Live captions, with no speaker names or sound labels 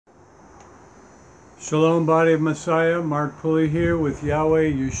Shalom, body of Messiah. Mark Pulley here with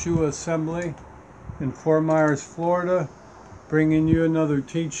Yahweh Yahshua Assembly in Fort Myers, Florida, bringing you another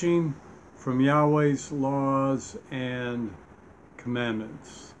teaching from Yahweh's laws and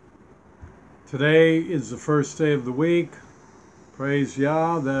commandments. Today is the first day of the week. Praise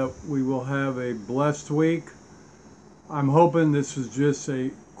Yah that we will have a blessed week. I'm hoping this is just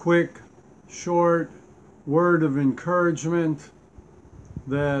a quick, short word of encouragement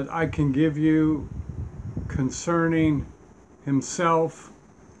that I can give you concerning himself.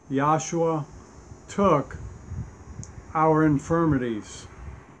 Yahshua took our infirmities.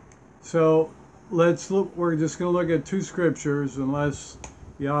 So let's look, we're just going to look at two scriptures unless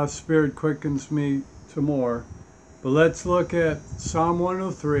Yah's Spirit quickens me to more. But let's look at Psalm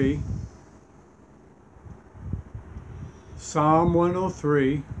 103. Psalm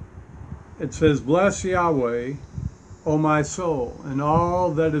 103. It says, "Bless Yahweh, O my soul, and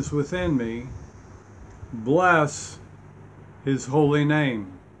all that is within me. Bless his holy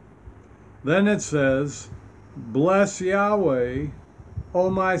name." Then it says, "Bless Yahweh, O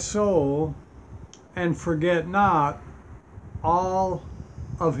my soul, and forget not all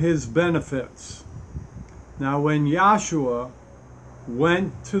of his benefits." Now when Yahshua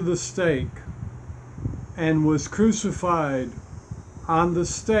went to the stake and was crucified on the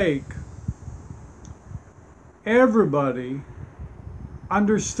stake, everybody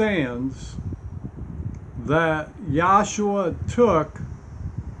understands that Yahshua took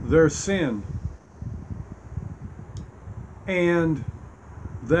their sin and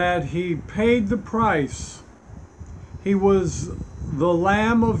that he paid the price. He was the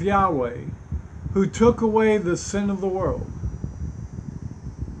Lamb of Yahweh who took away the sin of the world.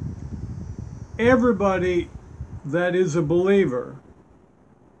 Everybody that is a believer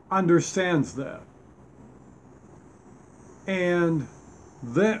understands that. And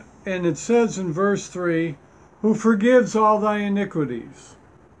it says in verse 3, "Who forgives all thy iniquities,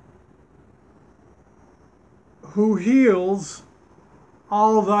 who heals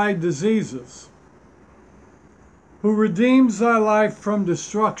all thy diseases, who redeems thy life from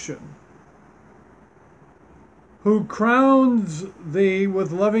destruction, who crowns thee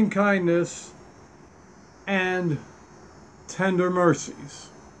with loving kindness and tender mercies."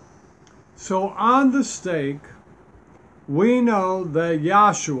 So on the stake, we know that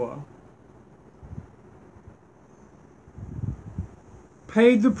Yahshua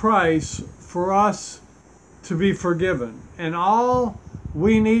paid the price for us to be forgiven. And all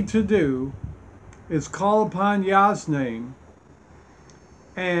we need to do is call upon Yah's name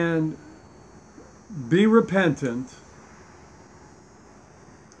and be repentant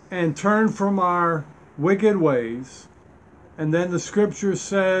and turn from our wicked ways. And then the scripture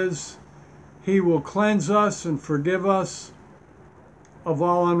says he will cleanse us and forgive us of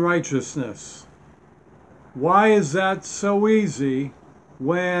all unrighteousness. Why is that so easy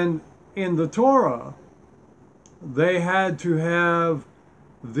when in the Torah they had to have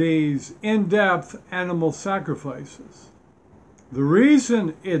these in-depth animal sacrifices? The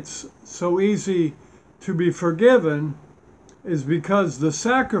reason it's so easy to be forgiven is because the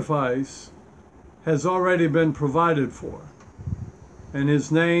sacrifice has already been provided for. And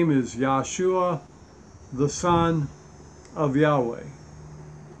his name is Yahshua, the Son of Yahweh.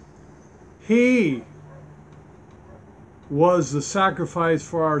 He was the sacrifice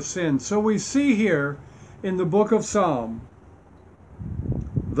for our sins. So we see here in the book of Psalm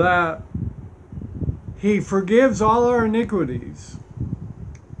that he forgives all our iniquities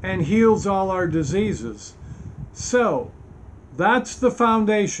and heals all our diseases. So that's the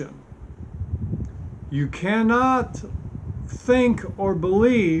foundation. You cannot think or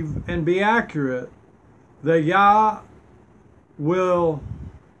believe and be accurate that Yah will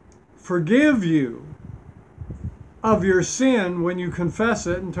forgive you of your sin when you confess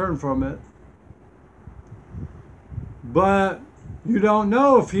it and turn from it, but you don't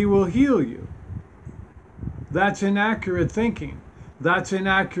know if he will heal you. That's inaccurate thinking. That's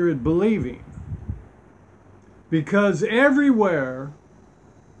inaccurate believing. Because everywhere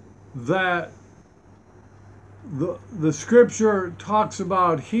that the scripture talks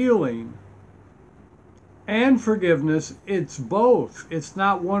about healing and forgiveness, it's both. It's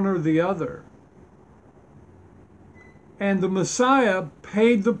not one or the other. And the Messiah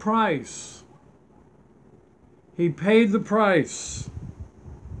paid the price. He paid the price.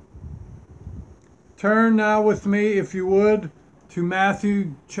 Turn now with me, if you would, to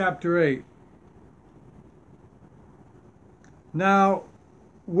Matthew chapter 8. Now,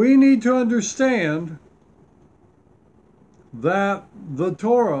 we need to understand that the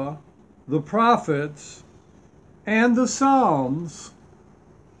Torah, the prophets, and the Psalms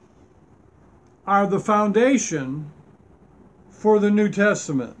are the foundation for the New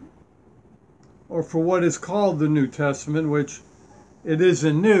Testament, or for what is called the New Testament, which it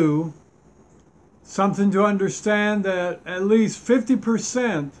isn't new. Something to understand that at least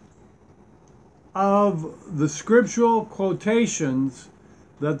 50% of the scriptural quotations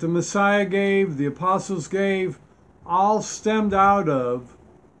that the Messiah gave, the apostles gave, all stemmed out of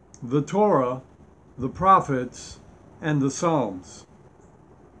the Torah, the prophets, and the Psalms.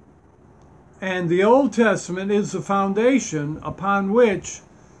 And the Old Testament is the foundation upon which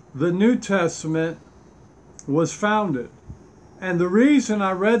the New Testament was founded. And the reason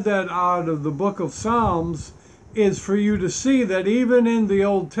I read that out of the book of Psalms is for you to see that even in the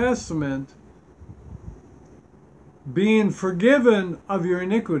Old Testament, being forgiven of your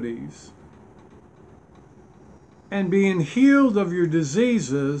iniquities and being healed of your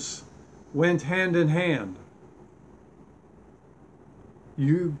diseases went hand in hand.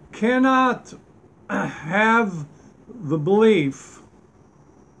 You cannot have the belief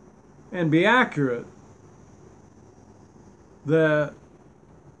and be accurate that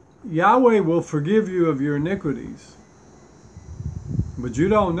Yahweh will forgive you of your iniquities, but you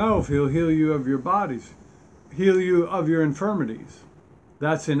don't know if he'll heal you of your bodies, heal you of your infirmities.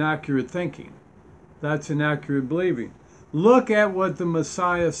 That's inaccurate thinking. That's inaccurate believing. Look at what the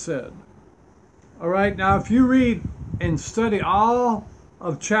Messiah said. All right, now if you read and study all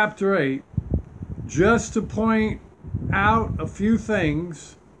of chapter 8, just to point out a few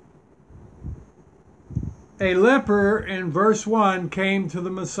things, a leper in verse 1 came to the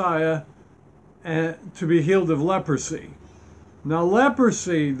Messiah to be healed of leprosy. Now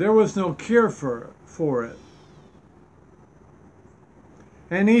leprosy, there was no cure for it.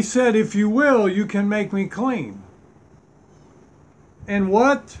 And he said, if you will, you can make me clean. And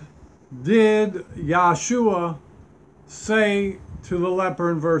what did Yahshua say to the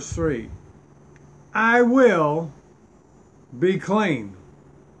leper in verse 3? I will be clean.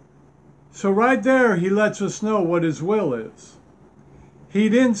 So right there, he lets us know what his will is. He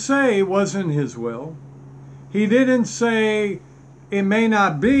didn't say it wasn't his will. He didn't say it may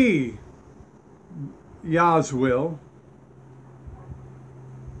not be Yah's will.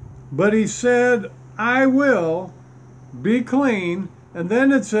 But he said, I will be clean. And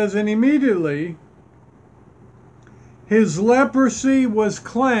then it says, and immediately his leprosy was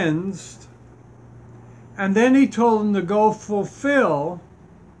cleansed. And then he told him to go fulfill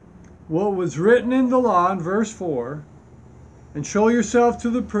what was written in the law in verse 4, and show yourself to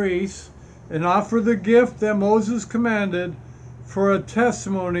the priests, and offer the gift that Moses commanded for a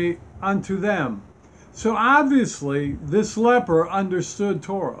testimony unto them. So obviously, this leper understood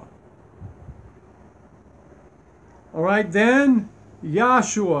Torah. All right, then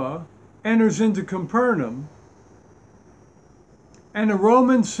Yahshua enters into Capernaum, and a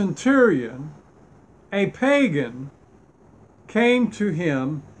Roman centurion, a pagan, came to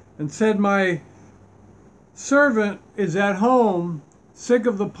him and said, my servant is at home, sick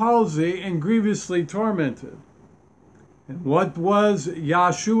of the palsy and grievously tormented. And what was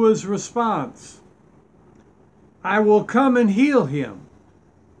Yahshua's response? I will come and heal him.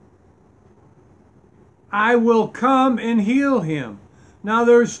 I will come and heal him. Now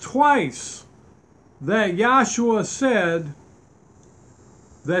there's twice that Yahshua said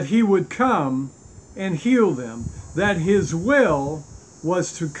that he would come and heal them, that his will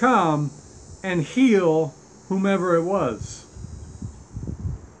was to come and heal whomever it was.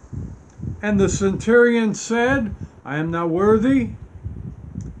 And the centurion said, I am not worthy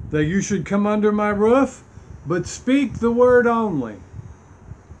that you should come under my roof, but speak the word only,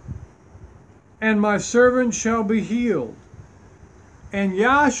 and my servant shall be healed. And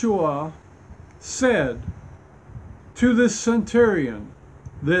Yahshua said to this centurion,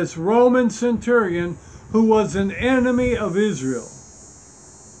 this Roman centurion who was an enemy of Israel,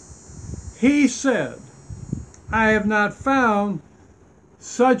 he said, I have not found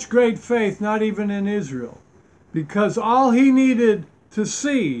such great faith, not even in Israel, because all he needed to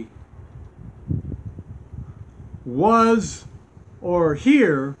see was, or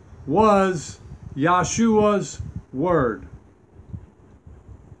hear, was Yahshua's word.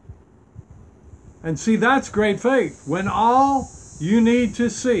 And see, that's great faith. When all you need to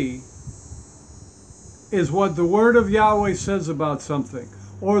see is what the word of Yahweh says about something,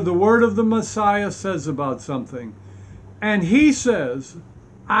 or the word of the Messiah says about something, and he says,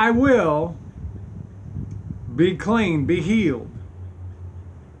 I will be clean, be healed.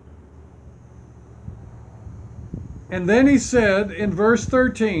 And then he said in verse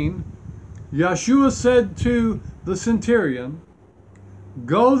 13, Yahshua said to the centurion,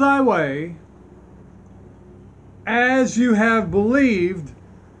 go thy way, as you have believed,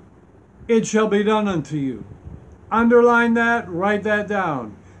 it shall be done unto you. Underline that, write that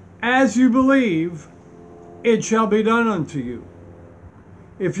down. As you believe, it shall be done unto you.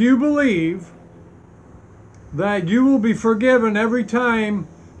 If you believe that you will be forgiven every time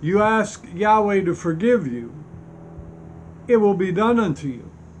you ask Yahweh to forgive you, it will be done unto you.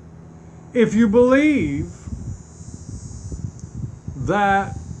 If you believe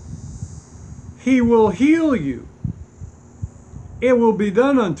that He will heal you, it will be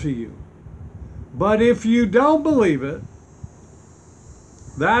done unto you. But if you don't believe it,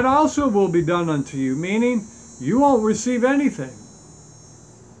 that also will be done unto you, meaning you won't receive anything.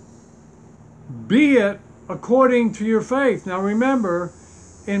 Be it according to your faith. Now remember,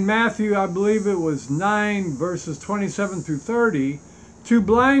 in Matthew, I believe it was 9, verses 27 through 30, 2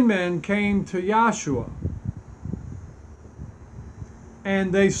 blind men came to Yahshua.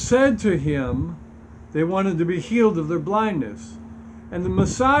 And they said to him, they wanted to be healed of their blindness. And the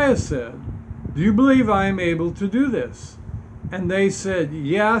Messiah said, do you believe I am able to do this? And they said,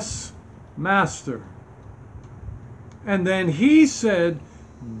 yes, Master. And then he said,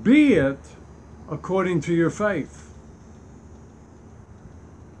 be it according to your faith.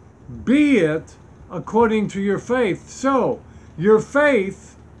 Be it according to your faith. So, your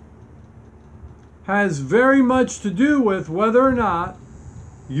faith has very much to do with whether or not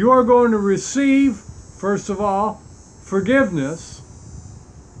you are going to receive, first of all, forgiveness.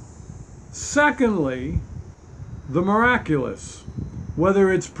 Secondly, the miraculous.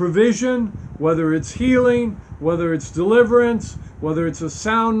 Whether it's provision, whether it's healing, whether it's deliverance, whether it's a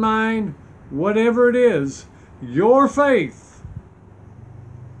sound mind, whatever it is, your faith,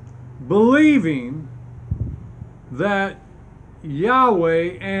 believing that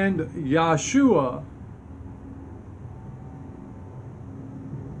Yahweh and Yahshua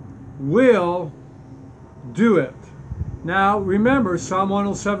will do it. Now remember, Psalm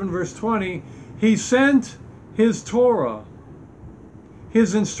 107 verse 20, He sent His Torah,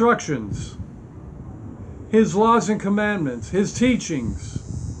 His instructions, His laws and commandments, His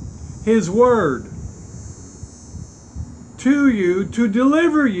teachings, His word to you to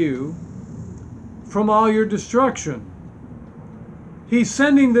deliver you from all your destruction. He's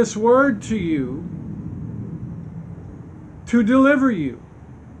sending this word to you to deliver you.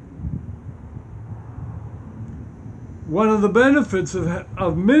 One of the benefits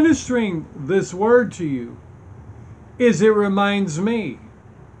of ministering this word to you is it reminds me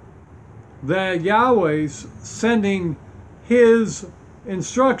that Yahweh's sending His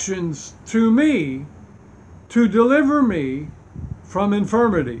instructions to me to deliver me from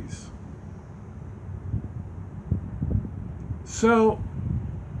infirmities. So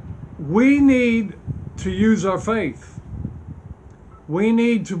we need to use our faith. We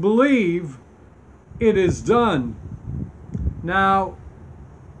need to believe it is done. Now,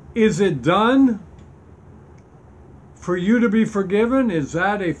 is it done for you to be forgiven? Is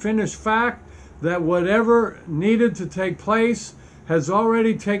that a finished fact that whatever needed to take place has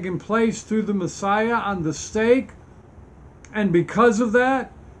already taken place through the Messiah on the stake? And because of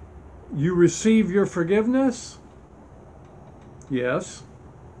that, you receive your forgiveness? Yes.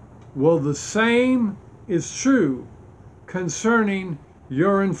 Well, the same is true concerning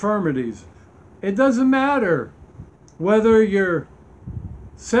your infirmities. It doesn't matter whether you're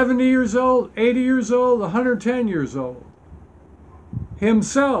 70 years old, 80 years old, 110 years old.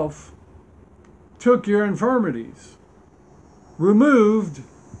 Himself took your infirmities, removed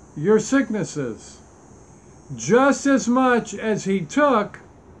your sicknesses, just as much as He took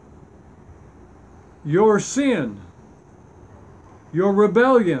your sin, your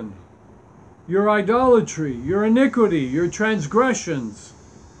rebellion, your idolatry, your iniquity, your transgressions,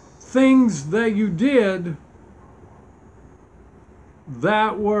 things that you did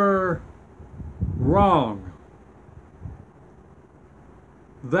that were wrong,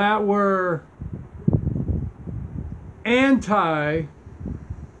 that were anti-Yahweh's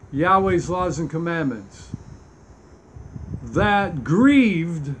laws and commandments, that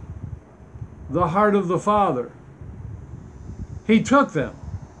grieved the heart of the Father. He took them.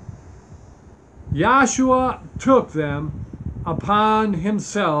 Yahshua took them upon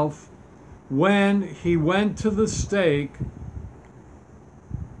Himself when He went to the stake.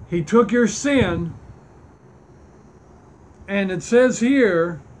 He took your sin, and it says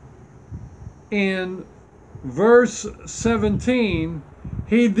here in verse 17,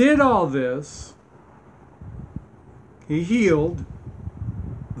 He did all this, He healed,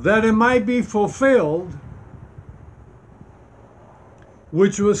 that it might be fulfilled,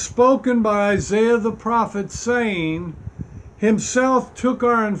 which was spoken by Isaiah the prophet, saying, Himself took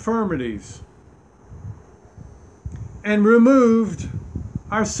our infirmities and removed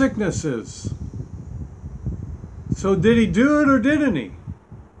our sicknesses. So did he do it or didn't he?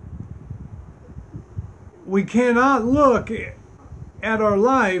 We cannot look at our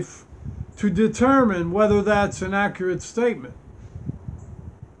life to determine whether that's an accurate statement.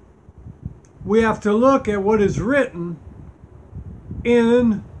 We have to look at what is written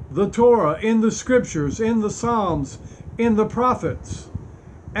in the Torah, in the scriptures, in the Psalms, in the prophets.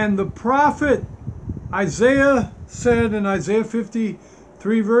 And the prophet Isaiah said in Isaiah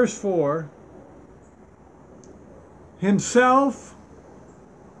 53 verse 4, himself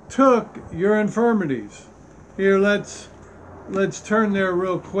took your infirmities. Here, let's turn there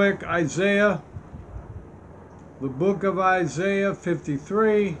real quick. Isaiah, the book of Isaiah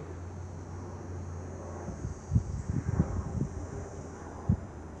 53.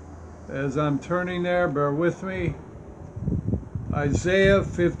 As I'm turning there, bear with me. Isaiah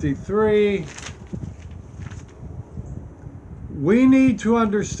 53. We need to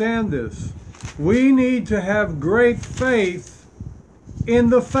understand this. We need to have great faith in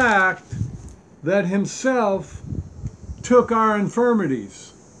the fact that himself took our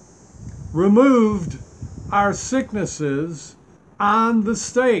infirmities, removed our sicknesses on the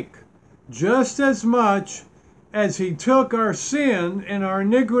stake, just as much as he took our sin and our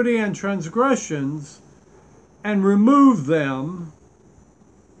iniquity and transgressions and removed them,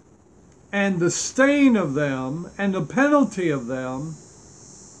 and the stain of them and the penalty of them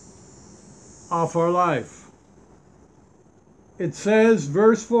off our life. It says,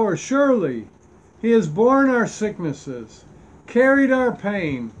 verse 4, surely he has borne our sicknesses, carried our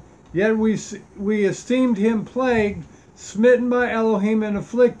pain, yet we esteemed him plagued, smitten by Elohim and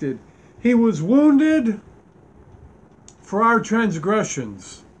afflicted. He was wounded for our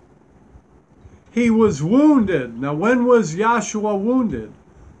transgressions. He was wounded. Now, when was Yahshua wounded?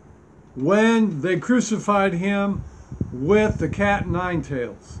 When they crucified him with the cat and nine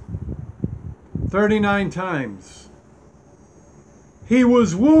tails. 39 times. He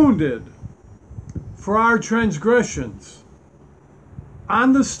was wounded for our transgressions.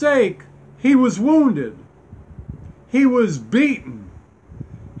 On the stake, he was wounded. He was beaten.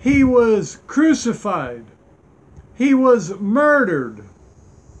 He was crucified. He was murdered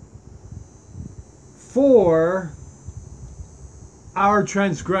for our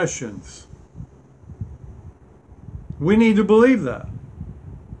transgressions. We need to believe that.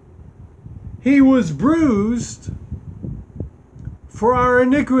 He was bruised for our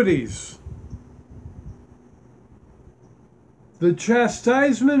iniquities. The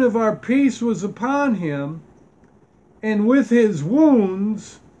chastisement of our peace was upon him, and with his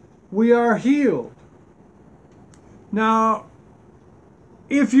wounds we are healed. Now,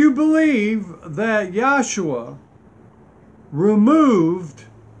 if you believe that Yahshua removed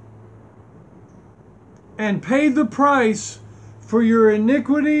and paid the price for your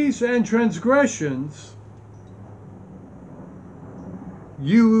iniquities and transgressions,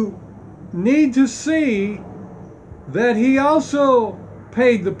 you need to see that he also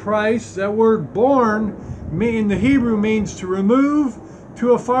paid the price. That word born in the Hebrew means to remove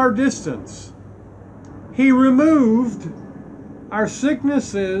to a far distance. He removed our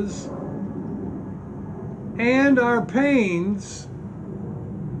sicknesses and our pains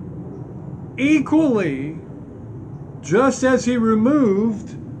equally, just as he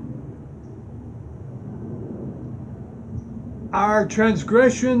removed our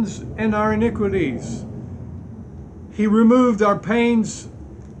transgressions and our iniquities. He removed our pains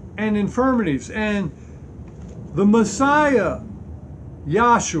and infirmities. And the Messiah,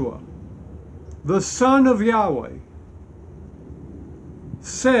 Yahshua, the Son of Yahweh,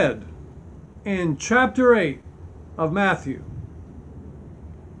 said in chapter 8 of Matthew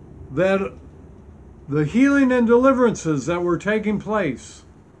that the healing and deliverances that were taking place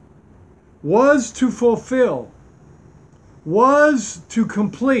was to fulfill, was to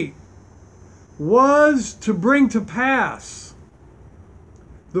complete, was to bring to pass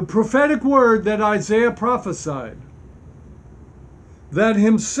the prophetic word that Isaiah prophesied, that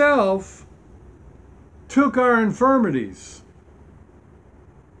himself took our infirmities.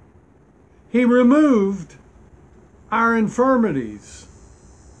 He removed our infirmities,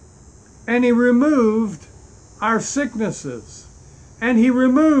 and he removed our sicknesses, and he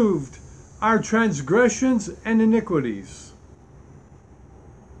removed our transgressions and iniquities.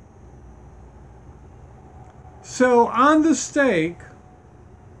 So on the stake,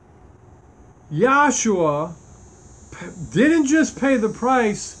 Yahshua didn't just pay the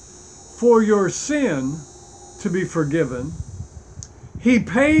price for your sin to be forgiven. He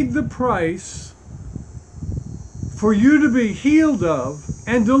paid the price for you to be healed of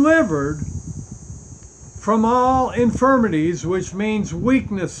and delivered from all infirmities, which means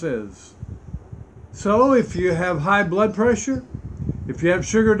weaknesses. So if you have high blood pressure, if you have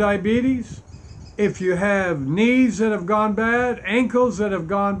sugar diabetes, if you have knees that have gone bad, ankles that have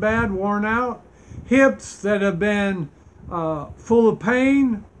gone bad, worn out, hips that have been full of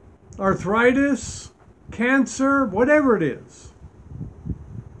pain, arthritis, cancer, whatever it is,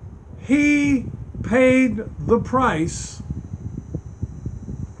 He paid the price,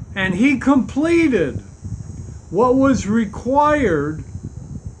 and He completed what was required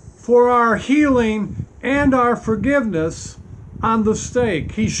for our healing and our forgiveness on the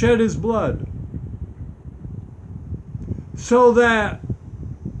stake. He shed His blood so that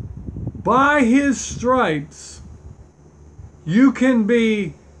by His stripes you can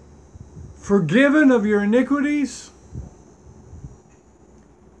be forgiven of your iniquities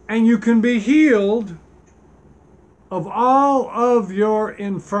and you can be healed of all of your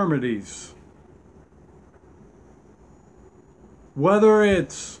infirmities. Whether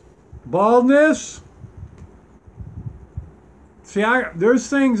it's baldness, see, there's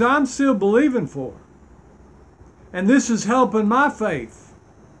things I'm still believing for. And this is helping my faith.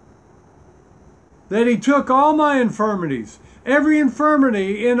 That He took all my infirmities. Every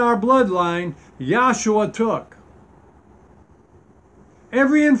infirmity in our bloodline, Yahshua took.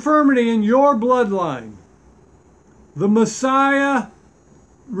 Every infirmity in your bloodline, the Messiah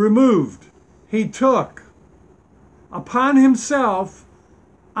removed. He took upon Himself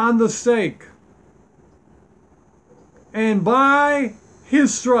on the stake. And by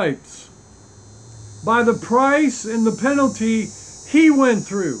His stripes, by the price and the penalty He went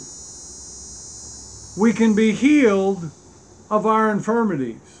through, we can be healed of our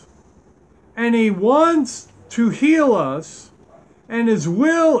infirmities. And He wants to heal us, and His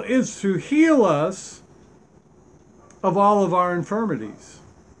will is to heal us of all of our infirmities.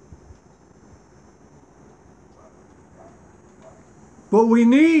 But we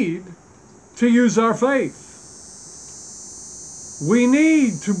need to use our faith. We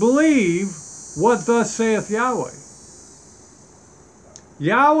need to believe what thus saith Yahweh.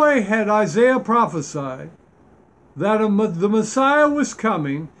 Yahweh had Isaiah prophesy that the Messiah was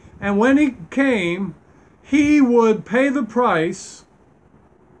coming, and when He came, He would pay the price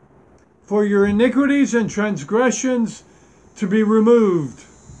for your iniquities and transgressions to be removed,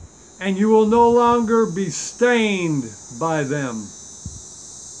 and you will no longer be stained by them.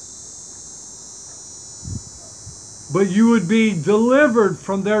 But you would be delivered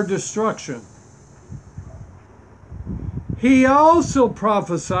from their destruction. He also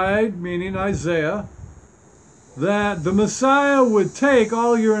prophesied, meaning Isaiah, that the Messiah would take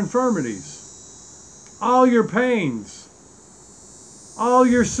all your infirmities, all your pains, all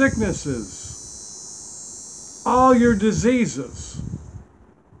your sicknesses, all your diseases,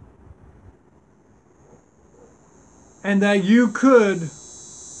 and that you could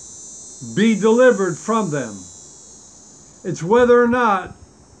be delivered from them. It's whether or not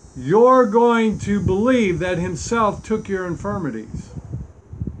you're going to believe that Himself took your infirmities.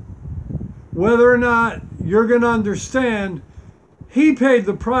 Whether or not you're going to understand He paid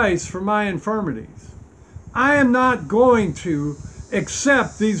the price for my infirmities. I am not going to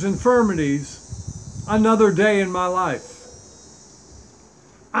accept these infirmities another day in my life.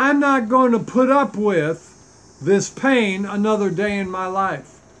 I'm not going to put up with this pain another day in my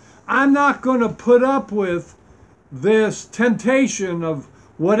life. I'm not going to put up with this temptation of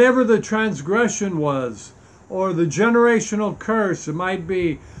whatever the transgression was, or the generational curse. It might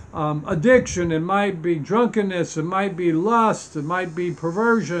be addiction, it might be drunkenness, it might be lust, it might be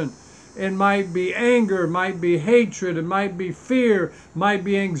perversion, it might be anger, it might be hatred, it might be fear, it might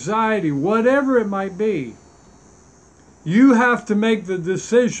be anxiety, whatever it might be. You have to make the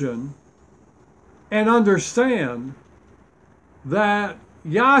decision and understand that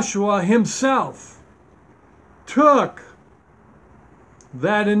Yahshua Himself took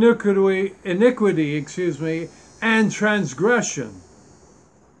that iniquity, and transgression.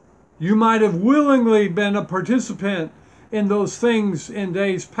 You might have willingly been a participant in those things in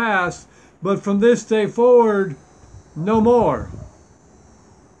days past, but from this day forward, no more.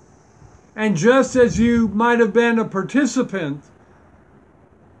 And just as you might have been a participant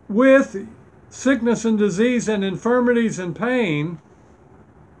with sickness and disease and infirmities and pain,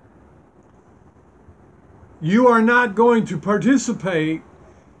 you are not going to participate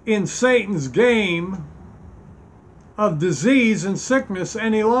in Satan's game of disease and sickness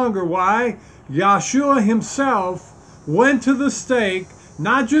any longer. Why? Yahshua Himself went to the stake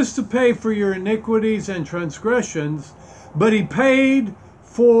not just to pay for your iniquities and transgressions, but He paid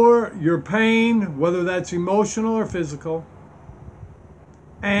for your pain, whether that's emotional or physical,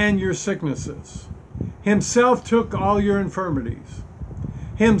 and your sicknesses. Himself took all your infirmities.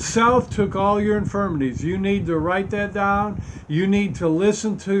 Himself took all your infirmities. You need to write that down. You need to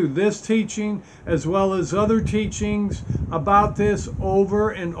listen to this teaching as well as other teachings about this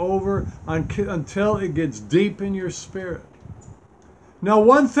over and over until it gets deep in your spirit. Now,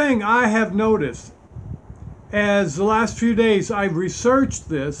 one thing I have noticed as the last few days I've researched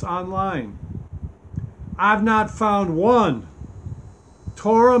this online, I've not found one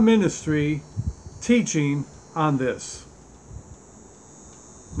Torah ministry teaching on this.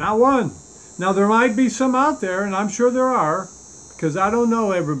 Not one. Now, there might be some out there, and I'm sure there are, because I don't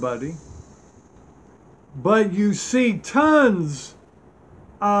know everybody. But you see tons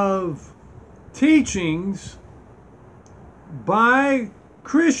of teachings by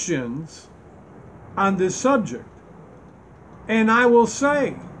Christians on this subject. And I will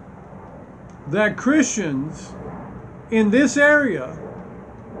say that Christians in this area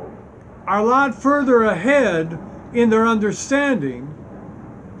are a lot further ahead in their understanding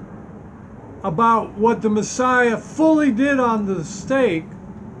about what the Messiah fully did on the stake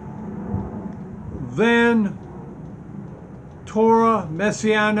than Torah,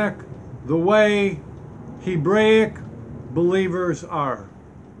 Messianic, the way Hebraic believers are.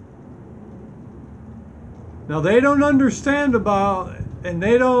 Now, they don't understand about, and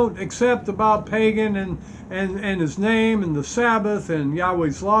they don't accept about pagan and his name and the Sabbath and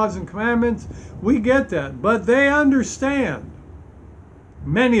Yahweh's laws and commandments. We get that. But they understand,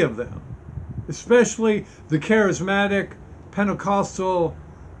 many of them, especially the charismatic, Pentecostal,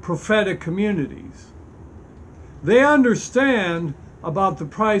 prophetic communities. They understand about the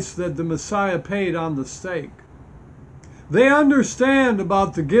price that the Messiah paid on the stake. They understand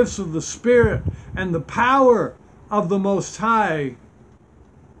about the gifts of the Spirit and the power of the Most High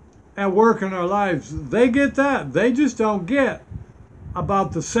at work in our lives. They get that. They just don't get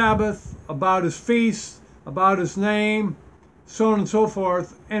about the Sabbath, about his feast, about his name, so on and so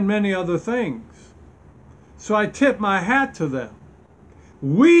forth, and many other things. So I tip my hat to them.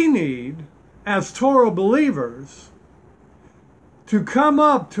 We need, as Torah believers, to come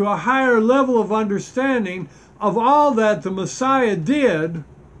up to a higher level of understanding of all that the Messiah did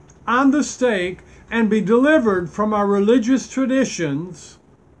on the stake and be delivered from our religious traditions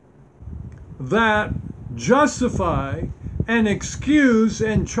that justify and excuse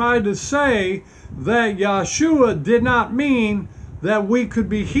and try to say that Yahshua did not mean that we could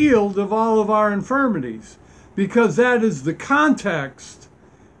be healed of all of our infirmities, because that is the context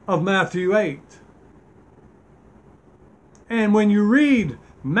of Matthew 8. And when you read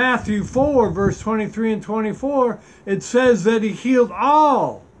Matthew 4, verse 23 and 24, it says that he healed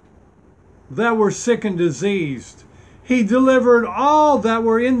all that were sick and diseased. He delivered all that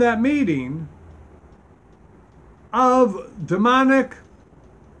were in that meeting of demonic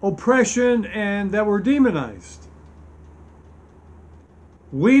oppression and that were demonized.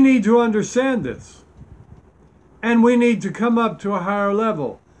 We need to understand this. And we need to come up to a higher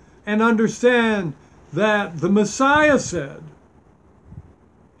level and understand that the Messiah said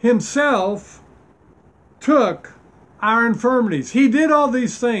himself took our infirmities. He did all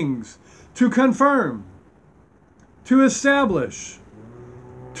these things to confirm, to establish,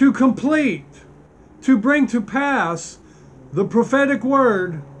 to complete, to bring to pass the prophetic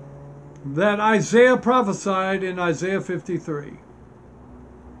word that Isaiah prophesied in Isaiah 53.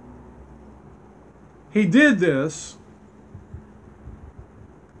 He did this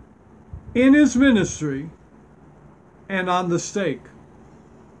in his ministry and on the stake.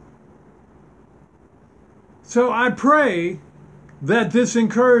 So I pray that this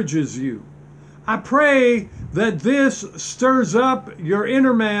encourages you. I pray that this stirs up your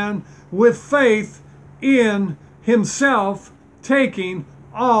inner man with faith in himself taking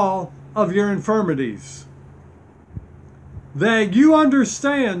all of your infirmities. That you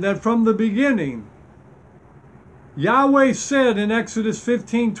understand that from the beginning, Yahweh said in Exodus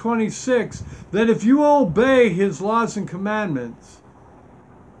 15:26 that if you obey his laws and commandments,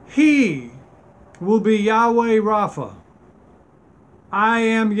 he will be Yahweh Rapha. I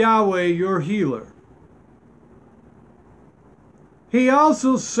am Yahweh, your healer. He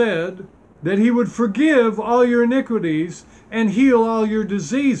also said that he would forgive all your iniquities and heal all your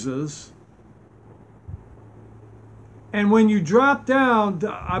diseases. And when you drop down,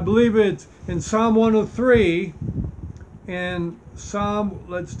 I believe it's in Psalm 103, and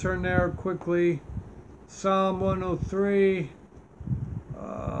let's turn there quickly, Psalm 103,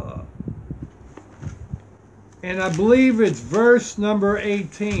 and I believe it's verse number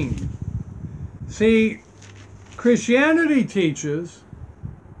 18. See, Christianity teaches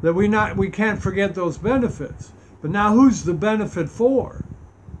that we can't forget those benefits. But now who's the benefit for?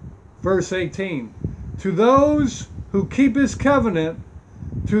 Verse 18. to those who keep his covenant,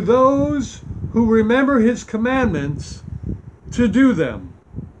 to those who remember his commandments to do them.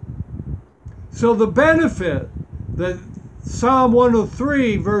 So the benefit that Psalm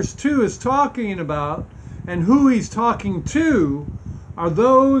 103 verse 2 is talking about, and who he's talking to, are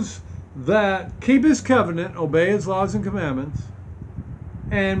those that keep his covenant, obey his laws and commandments,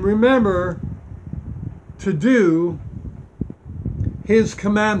 and remember to do his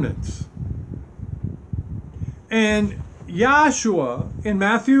commandments. And Yahshua in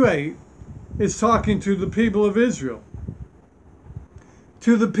Matthew 8 is talking to the people of Israel,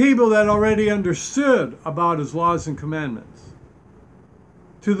 to the people that already understood about his laws and commandments,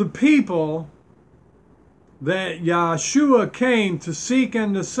 to the people that Yahshua came to seek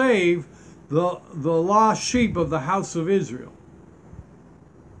and to save, the lost sheep of the house of Israel.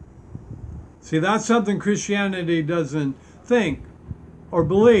 See, that's something Christianity doesn't think or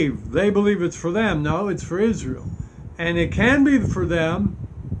believe. They believe it's for them. No, it's for Israel. And it can be for them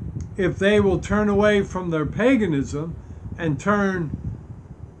if they will turn away from their paganism and turn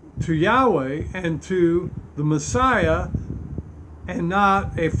to Yahweh and to the Messiah, and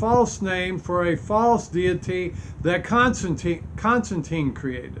not a false name for a false deity that Constantine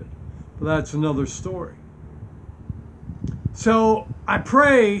created. But that's another story. So I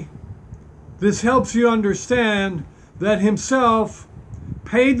pray this helps you understand that himself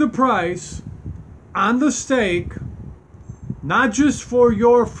paid the price on the stake, not just for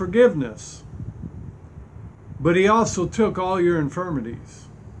your forgiveness, but he also took all your infirmities.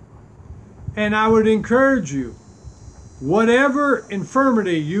 And I would encourage you, whatever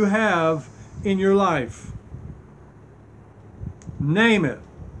infirmity you have in your life, name it.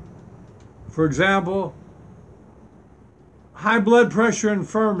 For example, high blood pressure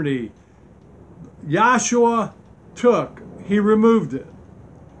infirmity, Yahshua took, he removed it,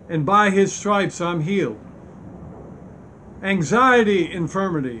 and by his stripes I'm healed. Anxiety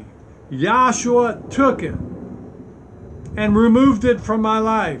infirmity, Yahshua took it and removed it from my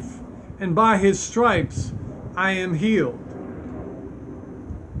life, and by his stripes I am healed.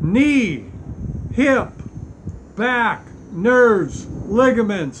 Knee, hip, back, nerves,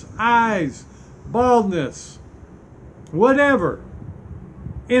 ligaments, eyes, baldness, whatever,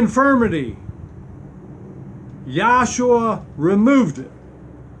 infirmity, Yahshua removed it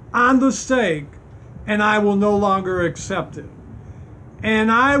on the stake, and I will no longer accept it.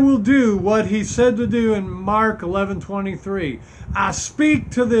 And I will do what he said to do in Mark 11:23. I speak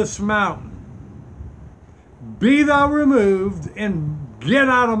to this mountain, be thou removed and get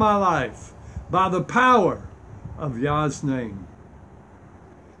out of my life by the power of Yah's name.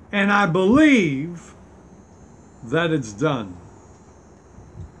 And I believe that it's done.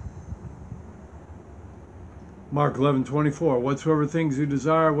 Mark 11:24. Whatsoever things you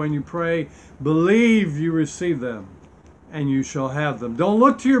desire when you pray, believe you receive them, and you shall have them. Don't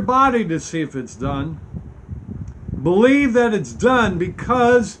look to your body to see if it's done. Believe that it's done,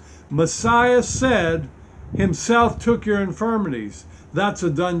 because Messiah said himself took your infirmities. That's a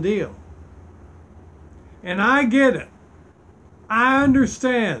done deal. And I get it. I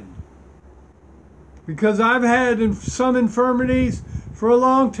understand. Because I've had some infirmities for a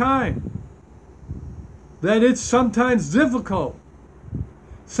long time. That it's sometimes difficult.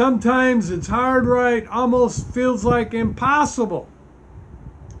 Sometimes it's hard, right? Almost feels like impossible.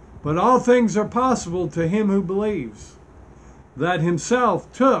 But all things are possible to him who believes. That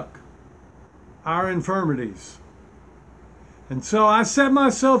himself took our infirmities. And so I set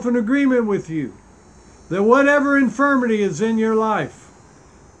myself in agreement with you that whatever infirmity is in your life,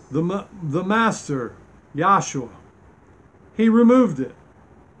 the Master, Yahshua, he removed it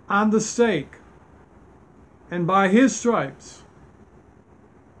on the stake. And by his stripes,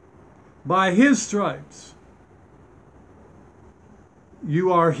 you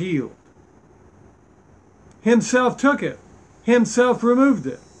are healed. Himself took it. Himself removed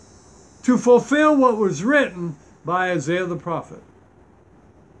it to fulfill what was written by Isaiah the prophet.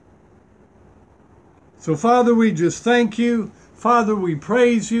 So Father, we just thank you. Father, we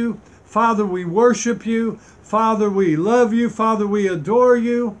praise you. Father, we worship you. Father, we love you. Father, we adore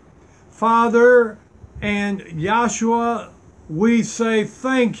you. Father and Yahshua, we say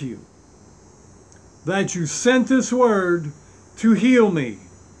thank you that you sent this word to heal me.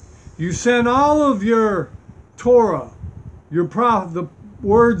 You sent all of your Torah, the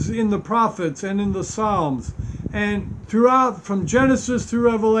words in the prophets and in the Psalms, and throughout, from Genesis to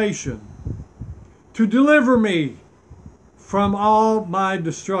Revelation, to deliver me from all my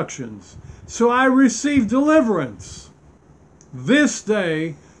destructions. So I receive deliverance this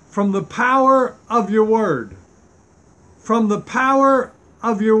day from the power of your word. From the power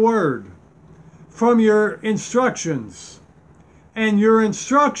of your word. from your instructions. And your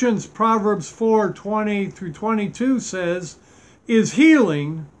instructions, Proverbs 4:20 through 22 says, is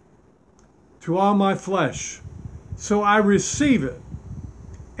healing to all my flesh. So I receive it.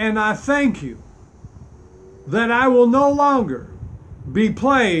 And I thank you that I will no longer be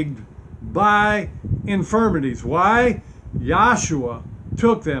plagued by infirmities. Why? Yahshua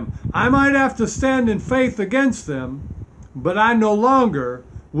took them. I might have to stand in faith against them, but I no longer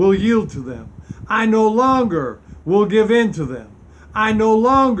will yield to them. I no longer will give in to them. I no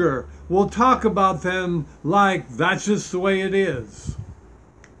longer will talk about them like that's just the way it is.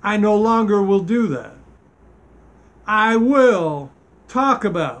 I no longer will do that. I will talk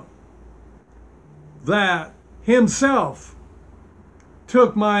about that himself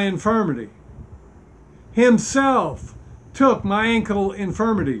took my infirmity. Himself took my ankle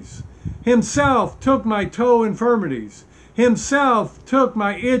infirmities. Himself took my toe infirmities. Himself took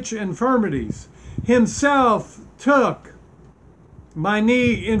my itch infirmities. Himself took my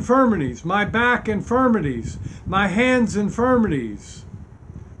knee infirmities, my back infirmities, my hands infirmities,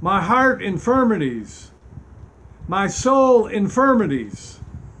 my heart infirmities, my soul infirmities.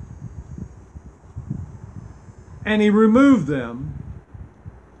 And he removed them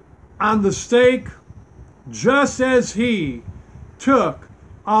on the stake, just as he took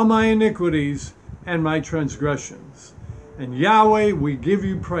all my iniquities and my transgressions. And Yahweh, we give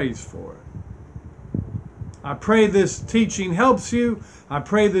you praise for it. I pray this teaching helps you. I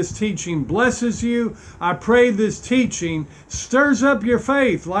pray this teaching blesses you. I pray this teaching stirs up your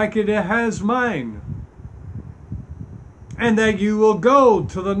faith like it has mine. And that you will go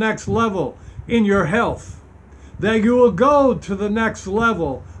to the next level in your health. That you will go to the next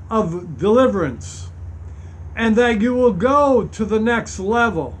level of deliverance. And that you will go to the next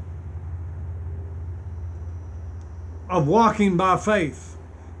level of walking by faith.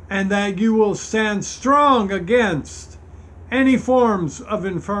 And that you will stand strong against any forms of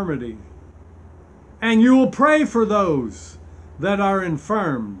infirmity. And you will pray for those that are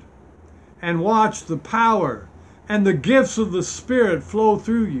infirmed. And watch the power and the gifts of the Spirit flow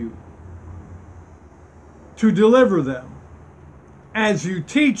through you to deliver them, as you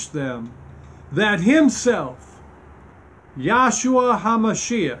teach them that himself, Yahshua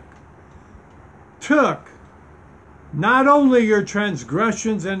HaMashiach, took not only your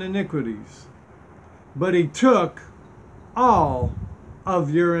transgressions and iniquities, but he took all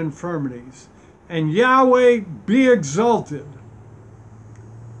of your infirmities. And Yahweh be exalted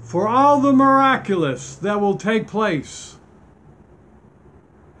for all the miraculous that will take place.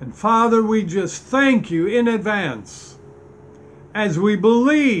 And Father, we just thank you in advance as we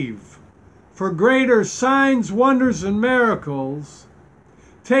believe for greater signs, wonders, and miracles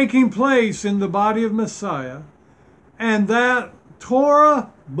taking place in the body of Messiah, and that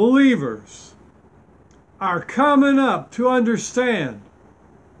Torah believers are coming up to understand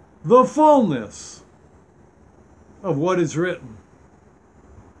the fullness of what is written.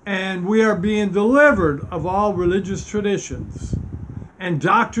 And we are being delivered of all religious traditions and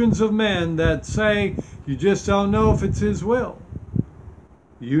doctrines of men that say you just don't know if it's his will.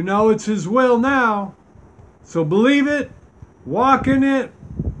 You know it's his will now. So believe it, walk in it,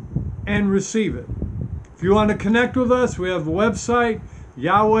 and receive it. If you want to connect with us, we have a website,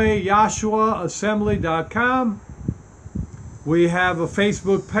 YahwehYahshuaAssembly.com. We have a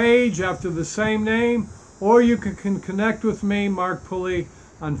Facebook page after the same name, or you can connect with me, Mark Pulley,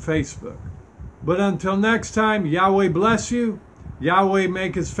 on Facebook. But until next time, Yahweh bless you. Yahweh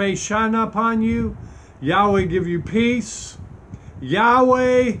make his face shine upon you. Yahweh give you peace.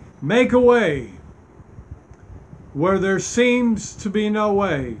 Yahweh make a way where there seems to be no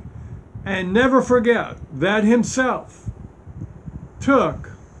way. And never forget that himself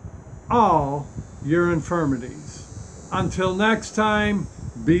took all your infirmities. Until next time,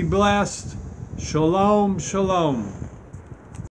 be blessed. Shalom, shalom.